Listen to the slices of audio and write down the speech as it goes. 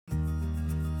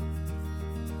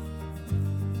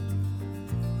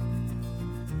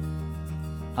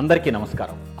అందరికీ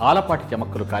నమస్కారం. ఆలపాటి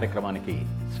చమక్కులు కార్యక్రమానికి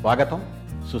స్వాగతం,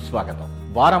 సుస్వాగతం.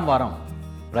 వారం వారం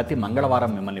ప్రతి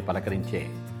మంగళవారం మిమ్మల్ని పలకరించే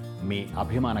మీ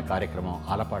అభిమాన కార్యక్రమం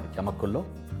ఆలపాటి చమక్కుల్లో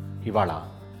ఇవాళ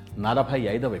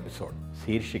 45వ ఎపిసోడ్.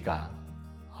 శీర్షిక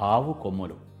ఆవు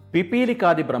కొమ్ములు.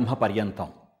 పిపీలికాది బ్రహ్మ పర్యంతం,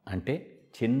 అంటే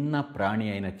చిన్న ప్రాణి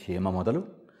అయిన చీమ మొదలు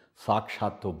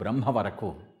సాక్షాత్తు బ్రహ్మ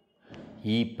వరకు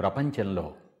ఈ ప్రపంచంలో,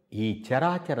 ఈ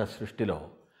చరాచర సృష్టిలో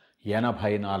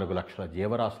 84 లక్షల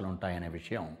జీవరాశులుంటాయనే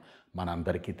విషయం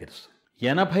మనందరికీ తెలుసు.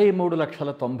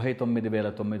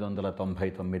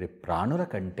 83,99,999 ప్రాణుల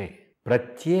కంటే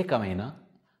ప్రత్యేకమైన,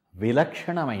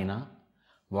 విలక్షణమైన,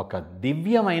 ఒక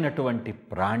దివ్యమైనటువంటి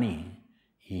ప్రాణి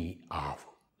ఈ ఆవు.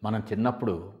 మనం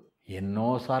చిన్నప్పుడు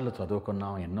ఎన్నోసార్లు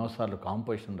చదువుకున్నాం, ఎన్నోసార్లు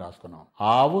కాంపోజిషన్ రాసుకున్నాం.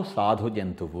 ఆవు సాధు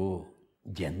జంతువు.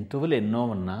 జంతువులు ఎన్నో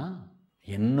ఉన్నా,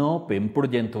 ఎన్నో పెంపుడు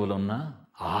జంతువులున్నా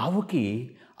ఆవుకి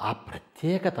ఆ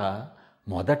ప్రత్యేకత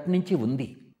మొదటి నుంచి ఉంది.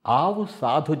 ఆవు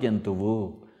సాధు జంతువు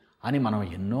అని మనం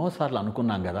ఎన్నోసార్లు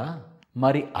అనుకున్నాం కదా.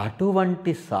 మరి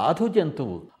అటువంటి సాధు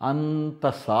జంతువు, అంత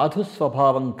సాధు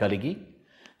స్వభావం కలిగి,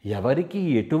 ఎవరికి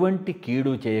ఎటువంటి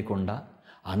కీడు చేయకుండా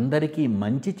అందరికీ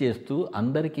మంచి చేస్తూ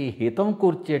అందరికీ హితం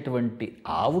కూర్చేటువంటి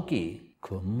ఆవుకి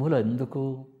కొమ్ములు ఎందుకు,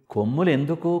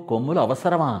 కొమ్ములు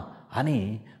అవసరమా అని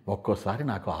ఒక్కోసారి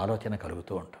నాకు ఆలోచన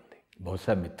కలుగుతూ ఉంటుంది.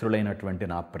 బహుశా మిత్రులైనటువంటి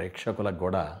నా ప్రేక్షకులకు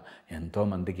కూడా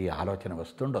ఎంతోమందికి ఆలోచన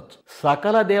వస్తుండొచ్చు.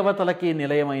 సకల దేవతలకి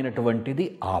నిలయమైనటువంటిది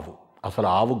ఆవు. అసలు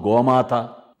ఆవు గోమాత.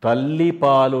 తల్లి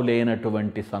పాలు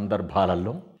లేనటువంటి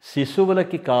సందర్భాలలో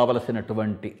శిశువులకి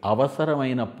కావలసినటువంటి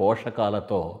అవసరమైన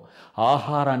పోషకాలతో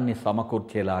ఆహారాన్ని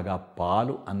సమకూర్చేలాగా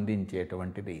పాలు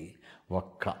అందించేటువంటిది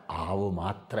ఒక్క ఆవు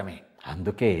మాత్రమే.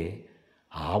 అందుకే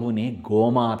ఆవుని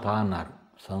గోమాత అన్నారు.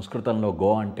 సంస్కృతంలో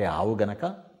గో అంటే ఆవు గనక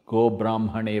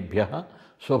గోబ్రాహ్మణేభ్య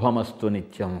శుభమస్తు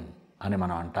నిత్యం అని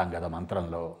మనం అంటాం కదా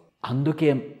మంత్రంలో. అందుకే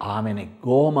ఆమెని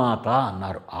గోమాత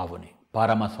అన్నారు ఆవుని.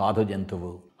 పరమ సాధు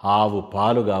జంతువు. ఆవు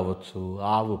పాలు కావచ్చు,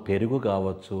 ఆవు పెరుగు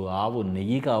కావచ్చు, ఆవు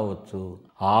నెయ్యి కావచ్చు,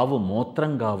 ఆవు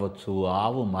మూత్రం కావచ్చు,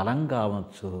 ఆవు మలం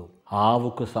కావచ్చు,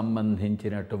 ఆవుకు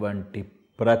సంబంధించినటువంటి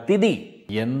ప్రతిదీ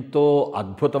ఎంతో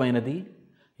అద్భుతమైనది,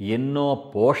 ఎన్నో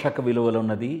పోషక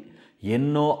విలువలున్నది,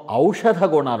 ఎన్నో ఔషధ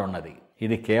గుణాలున్నది.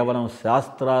 ఇది కేవలం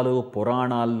శాస్త్రాలు,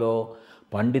 పురాణాల్లో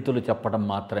పండితులు చెప్పడం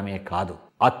మాత్రమే కాదు,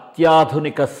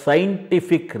 అత్యాధునిక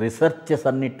సైంటిఫిక్ రీసెర్చెస్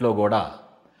అన్నిట్లో కూడా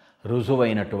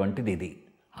రుజువైనటువంటిది ఇది.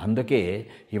 అందుకే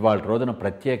ఇవాళ రోజున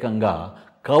ప్రత్యేకంగా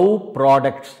కౌ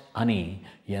ప్రోడక్ట్స్ అని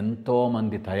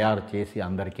ఎంతోమంది తయారు చేసి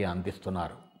అందరికీ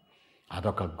అందిస్తున్నారు.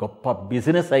 అదొక గొప్ప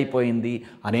బిజినెస్ అయిపోయింది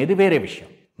అనేది వేరే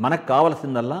విషయం. మనకు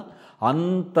కావలసిందల్లా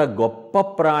అంత గొప్ప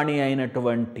ప్రాణి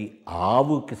అయినటువంటి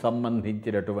ఆవుకి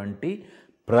సంబంధించినటువంటి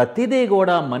ప్రతిదీ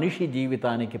కూడా మనిషి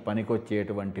జీవితానికి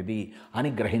పనికొచ్చేటువంటిది అని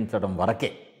గ్రహించడం వరకే.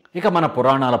 ఇక మన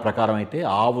పురాణాల ప్రకారం అయితే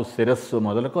ఆవు శిరస్సు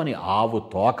మొదలుకొని ఆవు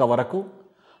తోక వరకు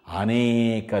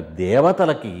అనేక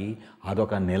దేవతలకి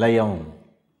అదొక నిలయం.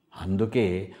 అందుకే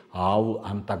ఆవు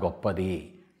అంత గొప్పది.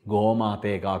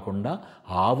 గోమాతే కాకుండా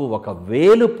ఆవు ఒక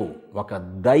వేలుపు, ఒక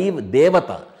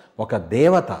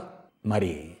దేవత.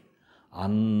 మరి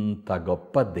అంత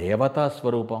గొప్ప దేవతా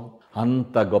స్వరూపం,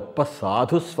 అంత గొప్ప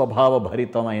సాధు స్వభావ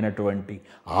భరితమైనటువంటి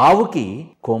ఆవుకి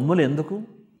కొమ్ములు ఎందుకు?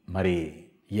 మరి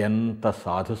ఎంత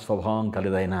సాధు స్వభావం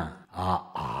కలిదైనా ఆ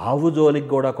ఆవు జోలికి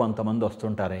కూడా కొంతమంది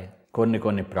వస్తుంటారే,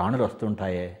 కొన్ని ప్రాణులు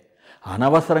వస్తుంటాయే,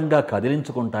 అనవసరంగా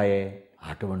కదిలించుకుంటాయే.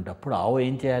 అటువంటప్పుడు ఆవు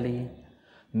ఏం చేయాలి?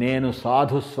 నేను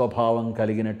సాధు స్వభావం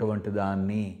కలిగినటువంటి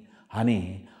దాన్ని అని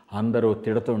అందరూ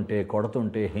తిడుతుంటే,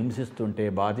 కొడుతుంటే, హింసిస్తుంటే,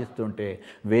 బాధిస్తుంటే,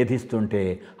 వేధిస్తుంటే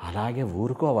అలాగే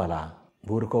ఊరుకోవాలా?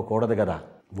 ఊరుకోకూడదు కదా.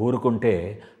 ఊరుకుంటే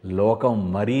లోకం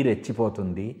మరీ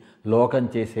రెచ్చిపోతుంది, లోకం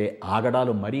చేసే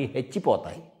ఆగడాలు మరీ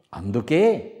హెచ్చిపోతాయి. అందుకే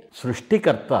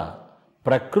సృష్టికర్త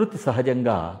ప్రకృతి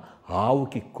సహజంగా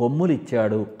ఆవుకి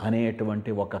కొమ్ములిచ్చాడు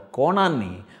అనేటువంటి ఒక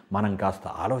కోణాన్ని మనం కాస్త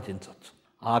ఆలోచించవచ్చు.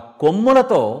 ఆ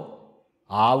కొమ్ములతో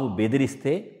ఆవు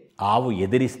బెదిరిస్తే, ఆవు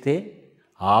ఎదిరిస్తే,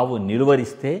 ఆవు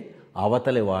నిలువరిస్తే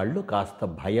అవతలి వాళ్ళు కాస్త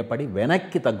భయపడి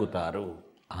వెనక్కి తగ్గుతారు.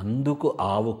 అందుకు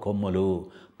ఆవు కొమ్ములు.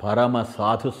 పరమ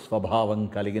సాధు స్వభావం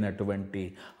కలిగినటువంటి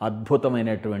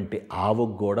అద్భుతమైనటువంటి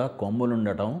ఆవుకు కూడా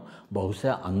కొమ్ములుండటం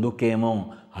బహుశా అందుకేమో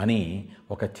అని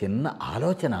ఒక చిన్న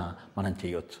ఆలోచన మనం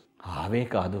చేయొచ్చు. ఆవే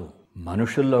కాదు,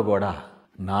 మనుషుల్లో కూడా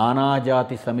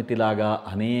నానాజాతి సమితిలాగా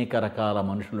అనేక రకాల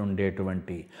మనుషులు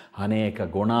ఉండేటువంటి అనేక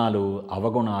గుణాలు,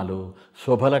 అవగుణాలు,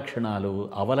 శుభలక్షణాలు,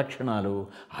 అవలక్షణాలు,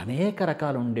 అనేక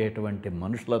రకాలు ఉండేటువంటి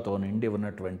మనుషులతో నిండి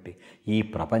ఉన్నటువంటి ఈ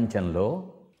ప్రపంచంలో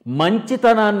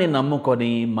మంచితనాన్ని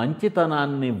నమ్ముకొని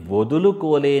మంచితనాన్ని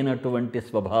వదులుకోలేనటువంటి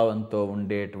స్వభావంతో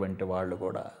ఉండేటువంటి వాళ్ళు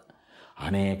కూడా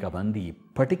అనేక మంది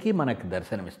ఇప్పటికీ మనకు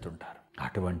దర్శనమిస్తుంటారు.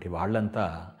 అటువంటి వాళ్ళంతా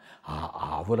ఆ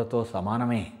ఆవులతో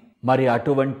సమానమే. మరి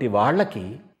అటువంటి వాళ్ళకి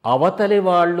అవతలి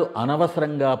వాళ్ళు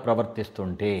అనవసరంగా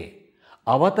ప్రవర్తిస్తుంటే,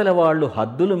 అవతలి వాళ్ళు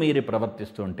హద్దులు మీరి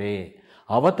ప్రవర్తిస్తుంటే,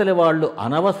 అవతలి వాళ్ళు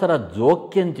అనవసర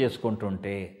జోక్యం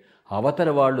చేసుకుంటుంటే,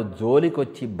 అవతలి వాళ్ళు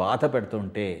జోలికొచ్చి బాధ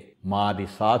పెడుతుంటే, మాది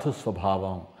సాధు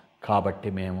స్వభావం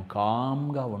కాబట్టి మేము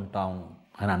కామ్గా ఉంటాం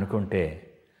అని అనుకుంటే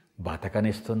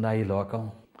బతకనిస్తుందా ఈ లోకం?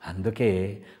 అందుకే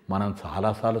మనం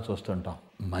చాలాసార్లు చూస్తుంటాం,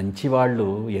 మంచివాళ్ళు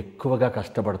ఎక్కువగా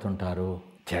కష్టపడుతుంటారు,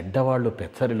 చెడ్డవాళ్ళు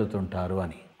పెచ్చరిల్లుతుంటారు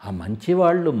అని. ఆ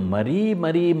మంచివాళ్ళు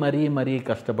మరీ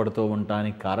కష్టపడుతూ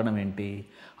ఉండటానికి కారణం ఏంటి?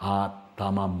 ఆ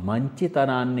తమ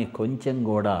మంచితనాన్ని కొంచెం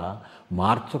కూడా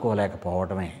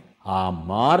మార్చుకోలేకపోవడమే. ఆ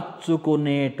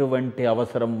మార్చుకునేటువంటి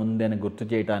అవసరం ఉందని గుర్తు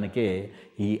చేయటానికే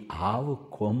ఈ ఆవు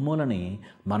కొమ్ములని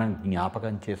మనం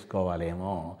జ్ఞాపకం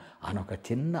చేసుకోవాలేమో అని ఒక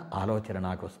చిన్న ఆలోచన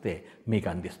నాకు వస్తే మీకు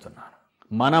అందిస్తున్నాను.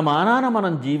 మన మానాన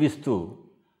మనం జీవిస్తూ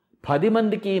 10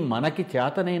 మందికి మనకి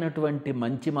చేతనైనటువంటి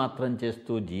మంచి మాత్రం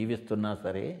చేస్తూ జీవిస్తున్నా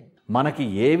సరే, మనకి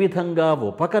ఏ విధంగా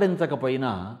ఉపకరించకపోయినా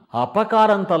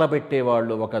అపకారం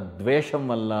తలపెట్టేవాళ్ళు ఒక ద్వేషం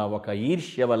వల్ల, ఒక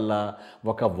ఈర్ష్య వల్ల,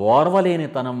 ఒక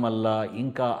ఓర్వలేనితనం వల్ల,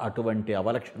 ఇంకా అటువంటి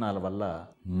అవలక్షణాల వల్ల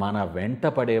మన వెంట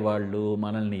పడేవాళ్ళు,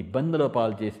 మనల్ని ఇబ్బందుల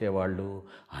పాలు చేసేవాళ్ళు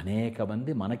అనేక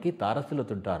మంది మనకి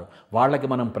తారసిల్లుతుంటారు. వాళ్ళకి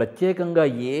మనం ప్రత్యేకంగా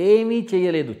ఏమీ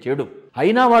చేయలేదు చెడు,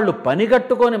 అయినా వాళ్ళు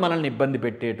పనిగట్టుకొని మనల్ని ఇబ్బంది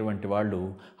పెట్టేటువంటి వాళ్ళు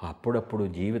అప్పుడప్పుడు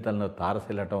జీవితంలో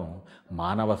తారసిల్లటం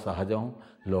మానవ సహజం,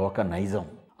 లోక నైజం.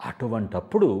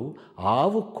 అటువంటప్పుడు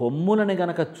ఆవు కొమ్ములని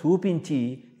గనక చూపించి,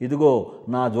 ఇదిగో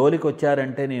నా జోలికి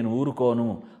వచ్చారంటే నేను ఊరుకోను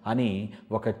అని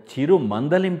ఒక చిరు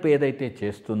మందలింపు ఏదైతే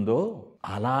చేస్తుందో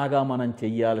అలాగా మనం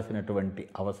చెయ్యాల్సినటువంటి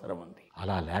అవసరం ఉంది.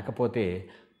 అలా లేకపోతే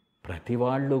ప్రతి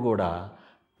వాళ్ళు కూడా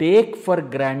టేక్ ఫర్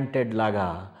గ్రాంటెడ్ లాగా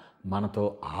మనతో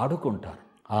ఆడుకుంటారు.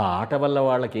 ఆ ఆట వల్ల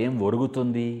వాళ్ళకి ఏం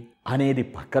ఒరుగుతుంది అనేది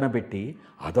పక్కన పెట్టి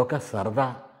అదొక సరదా,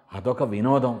 అదొక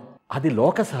వినోదం, అది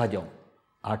లోక సహజం.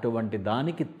 అటువంటి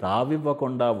దానికి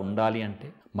తావివ్వకుండా ఉండాలి అంటే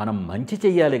మనం మంచి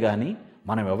చెయ్యాలి, కానీ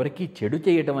మనం ఎవరికీ చెడు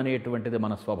చేయటం అనేటువంటిది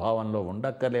మన స్వభావంలో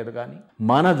ఉండక్కర్లేదు. కానీ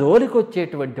మన జోలికి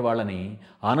వచ్చేటువంటి వాళ్ళని,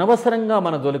 అనవసరంగా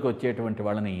మన జోలికి వచ్చేటువంటి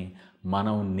వాళ్ళని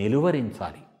మనం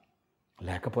నిలువరించాలి,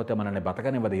 లేకపోతే మనల్ని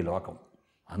బతకనివ్వదు ఈ లోకం.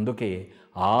 అందుకే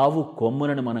ఆవు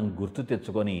కొమ్ములను మనం గుర్తు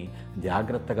తెచ్చుకొని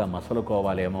జాగ్రత్తగా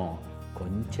మసలుకోవాలేమో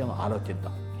కొంచెం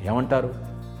ఆలోచిద్దాం. ఏమంటారు?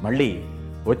 మళ్ళీ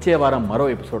వచ్చే వారం మరో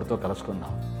ఎపిసోడ్తో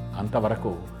కలుసుకుందాం.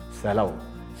 అంతవరకు సెలవు.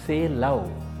 సే లవ్,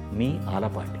 మీ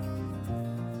ఆలపాటి.